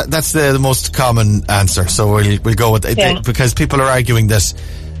 Yeah, well, that's the most common answer. So we'll go with it because people are arguing that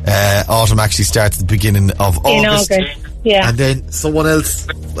autumn actually starts at the beginning of August. In August, yeah. And then someone else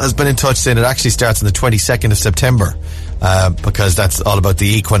has been in touch saying it actually starts on the 22nd of September. Because that's all about the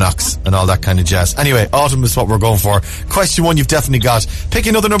equinox and all that kind of jazz. Anyway, autumn is what we're going for. Question one, you've definitely got. Pick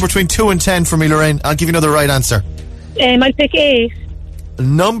another number between 2 and 10 for me, Lorraine. I'll give you another right answer. I'll pick 8.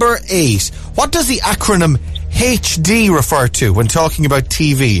 Number 8. What does the acronym HD refer to when talking about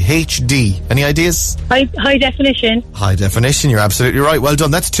TV? HD. Any ideas? High definition. High definition, you're absolutely right. Well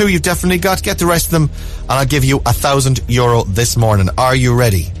done. That's 2 you've definitely got. Get the rest of them and I'll give you €1,000 this morning. Are you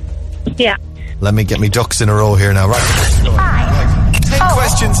ready? Yeah. Let me get me ducks in a row here now. Right. 10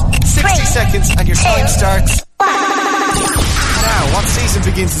 questions, 60 seconds, and your time starts now. What season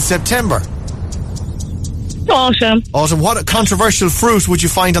begins in September? Autumn. Autumn. What controversial fruit would you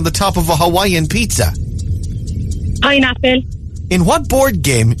find on the top of a Hawaiian pizza? Pineapple. In what board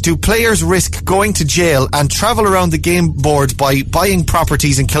game do players risk going to jail and travel around the game board by buying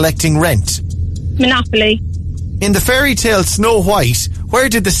properties and collecting rent? Monopoly. In the fairy tale Snow White, where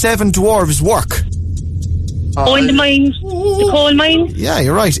did the 7 dwarves work? In the mines. The coal mines. Yeah,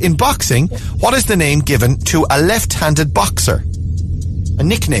 you're right. In boxing, what is the name given to a left-handed boxer? A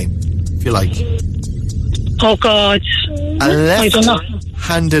nickname, if you like. Oh, God. A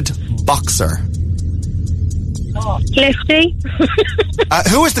left-handed boxer. Lefty.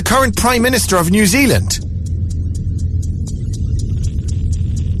 Who is the current Prime Minister of New Zealand?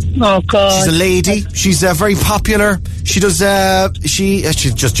 Oh, God. She's a lady. She's very popular. She does.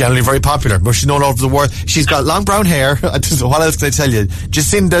 She's just generally very popular, but she's known all over the world. She's got long brown hair. What else can I tell you?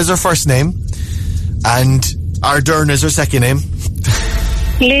 Jacinda is her first name, and Ardern is her second name.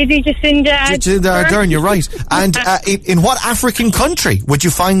 Lady Jacinda Ardern, you're right. And in what African country would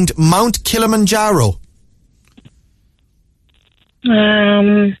you find Mount Kilimanjaro?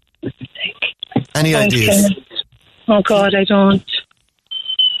 Any ideas? Oh, God, I don't.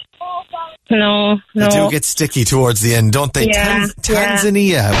 No. They do get sticky towards the end, don't they? Yeah,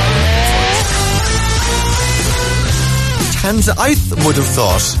 Tanzania. I would have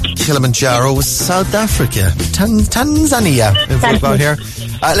thought Kilimanjaro was South Africa. Tanzania. About here.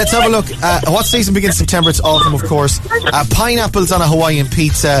 Let's have a look. What season begins September? It's autumn, of course. Pineapples on a Hawaiian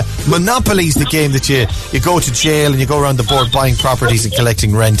pizza. Monopoly's the game that you go to jail and you go around the board buying properties and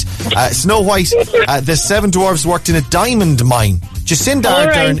collecting rent. Snow White, the 7 dwarves worked in a diamond mine. Jacinda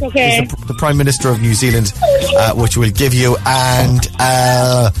Ardern is the Prime Minister of New Zealand, which we'll give you. And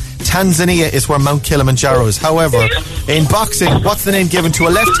Tanzania is where Mount Kilimanjaro is. However, in boxing, what's the name given to a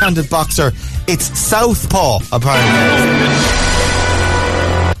left-handed boxer? It's southpaw, apparently.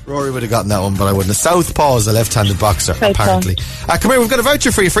 Rory would have gotten that one, but I wouldn't. Southpaw is a left-handed boxer, apparently. Come here, we've got a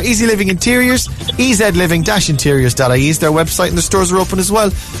voucher for you for Easy Living Interiors. ezliving-interiors.ie is their website, and the stores are open as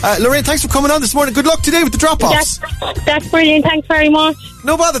well. Lorraine, thanks for coming on this morning. Good luck today with the drop-offs. That's brilliant. Thanks very much.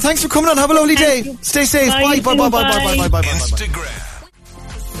 No bother. Thanks for coming on. Have a lovely day. Stay safe. Bye. Bye. Instagram.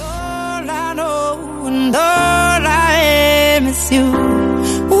 All I know and all I am is you.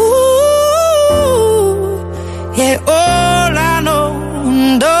 Ooh, yeah, all I know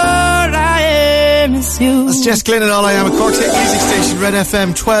and all I am is you. That's Jess Glynn and All I Am at Cork's Hit Music Station, Red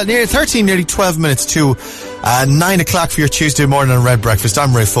FM. Nearly 12 minutes to 9 o'clock for your Tuesday morning on Red Breakfast.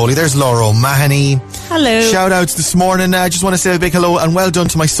 I'm Ray Foley. There's Laura O'Mahony. Hello. Shout outs this morning. I just want to say a big hello and well done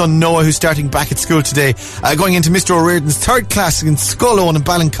to my son Noah, who's starting back at school today, going into Mr. O'Riordan's 3rd class in Scullone and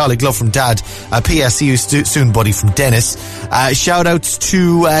Ballincollig. Love from Dad. P.S. See you soon, buddy, from Dennis. Shout outs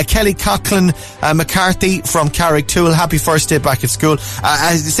to Kelly Coughlin McCarthy from Carricktool. Happy first day back at school.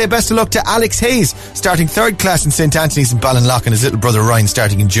 Say best of luck to Alex Hayes, starting 3rd class in St. Anthony's in Ballinlough, and his little brother Ryan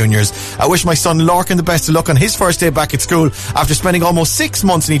starting in juniors. I wish my son Lorcan the best of luck on his first day back at school after spending almost 6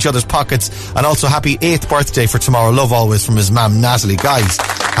 months in each other's pockets, and also happy 8th birthday for tomorrow. Love always from his mum Natalie. Guys,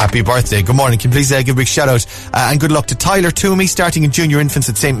 happy birthday. Good morning. Can you please give a big shout out and good luck to Tyler Toomey, starting in junior infants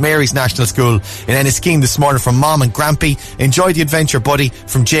at St. Mary's National School in Enniskeane this morning, from Mom and Grampy. Enjoy the adventure, buddy,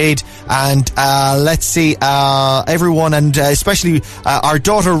 from Jade. And let's see everyone, and especially our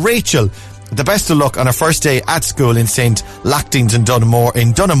daughter Rachel, the best of luck on her first day at school in St. Lactings in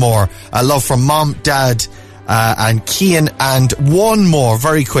Dunamore. Love from Mom, Dad, and Cian, and one more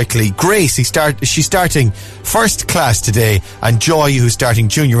very quickly. Grace, she's starting first class today, and Joy, who's starting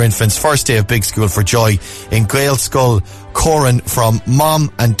junior infants, first day of big school for Joy in Gaelskull. Coran from Mom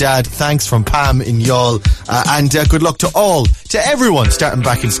and Dad, thanks from Pam in Youghal, and good luck to everyone starting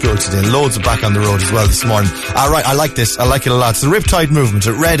back in school today. Loads are back on the road as well this morning. Right, I like this, I like it a lot. It's the Riptide Movement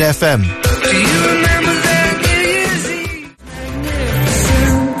at Red FM. Do you remember that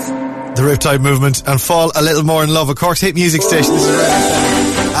The Riptide Movement and Fall a Little More in Love, of Cork's hit music station. This is Red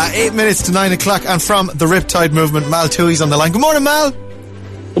FM. 8 minutes to 9 o'clock, and from the Riptide Movement, Mal Tuohy's on the line. Good morning, Mal.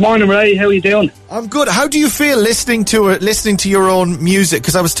 Good morning, Ray. How are you doing? I'm good. How do you feel listening to your own music?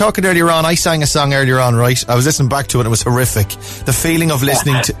 Because I was talking earlier on, I sang a song earlier on, right? I was listening back to it and it was horrific. The feeling of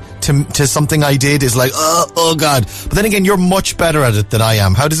listening to something I did is like, oh God. But then again, you're much better at it than I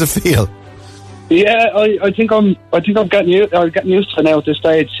am. How does it feel? Yeah, I think I'm getting used to it now at this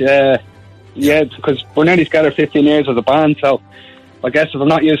stage. Because we're nearly together 15 years as a band, so I guess if I'm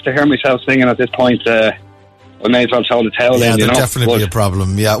not used to hearing myself singing at this point, I may as well throw the towel in, you know. Yeah, definitely be a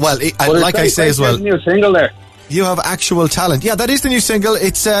problem, yeah. Well, like I say as well, new single there. You have actual talent. Yeah, that is the new single.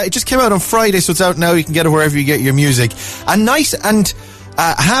 It's it just came out on Friday, so it's out now. You can get it wherever you get your music. A nice and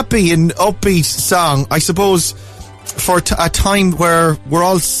happy and upbeat song, I suppose, for a time where we're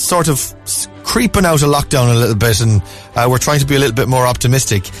all sort of creeping out of lockdown a little bit, and we're trying to be a little bit more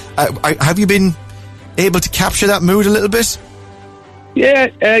optimistic. Have you been able to capture that mood a little bit? Yeah,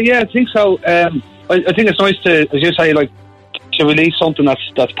 I think so. I think it's nice to, as you say, like, to release something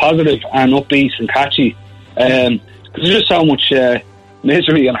that's positive and upbeat and catchy. Because there's just so much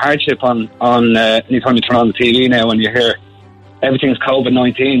misery and hardship on anytime you turn on the TV now and you hear everything's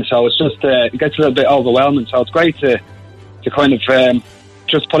COVID-19. So it's just it gets a little bit overwhelming. So it's great to kind of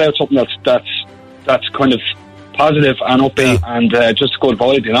just put out something that's kind of positive and upbeat and just a good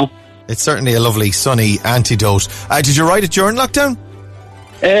vibe, you know. It's certainly a lovely sunny antidote. Did you write it during lockdown?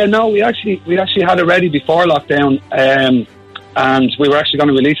 No, we actually had it ready before lockdown, and we were actually going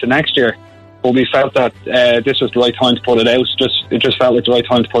to release it next year, but we felt that this was the right time to put it out. It just felt like the right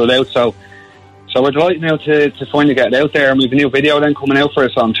time to put it out. So we're delighted now to finally get it out there, and we have a new video then coming out for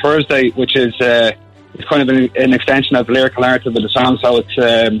us on Thursday, which is it's kind of an extension of the lyrical narrative of the song. So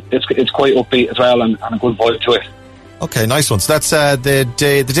it's quite upbeat as well, and a good vibe to it. Okay, nice one. So that's the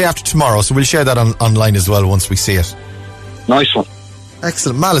day after tomorrow. So we'll share that online as well once we see it. Nice one.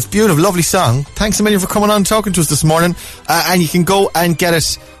 Excellent, Mal. It's beautiful, lovely song. Thanks a million for coming on and talking to us this morning. And you can go and get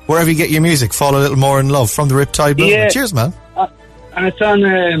it wherever you get your music. Fall a Little More in Love from the Riptide Movement. Yeah. Cheers, man. And it's on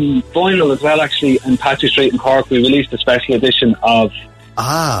vinyl as well, actually, in Patrick Street in Cork. We released a special edition of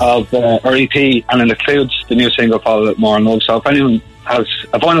our EP, and it includes the new single Fall a Little More in Love. So if anyone has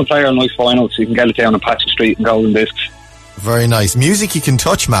a vinyl player and likes vinyl, so you can get it down on Patrick Street in Golden Discs. Very nice. Music you can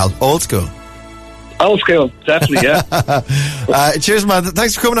touch, Mal. Old school. Old school, definitely, yeah. Cheers, man.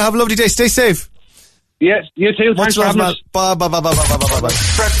 Thanks for coming. Have a lovely day. Stay safe. Yes, you too. Much love, man. Bye.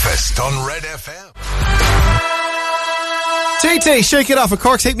 Breakfast on Red FM. TT, shake it off. A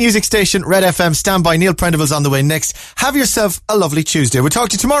Cork's hit music station, Red FM. Stand by. Neil Prendeville's on the way next. Have yourself a lovely Tuesday. We'll talk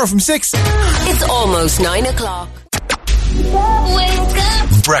to you tomorrow from 6. It's almost 9 o'clock.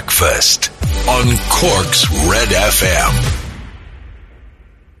 Breakfast on Cork's Red FM.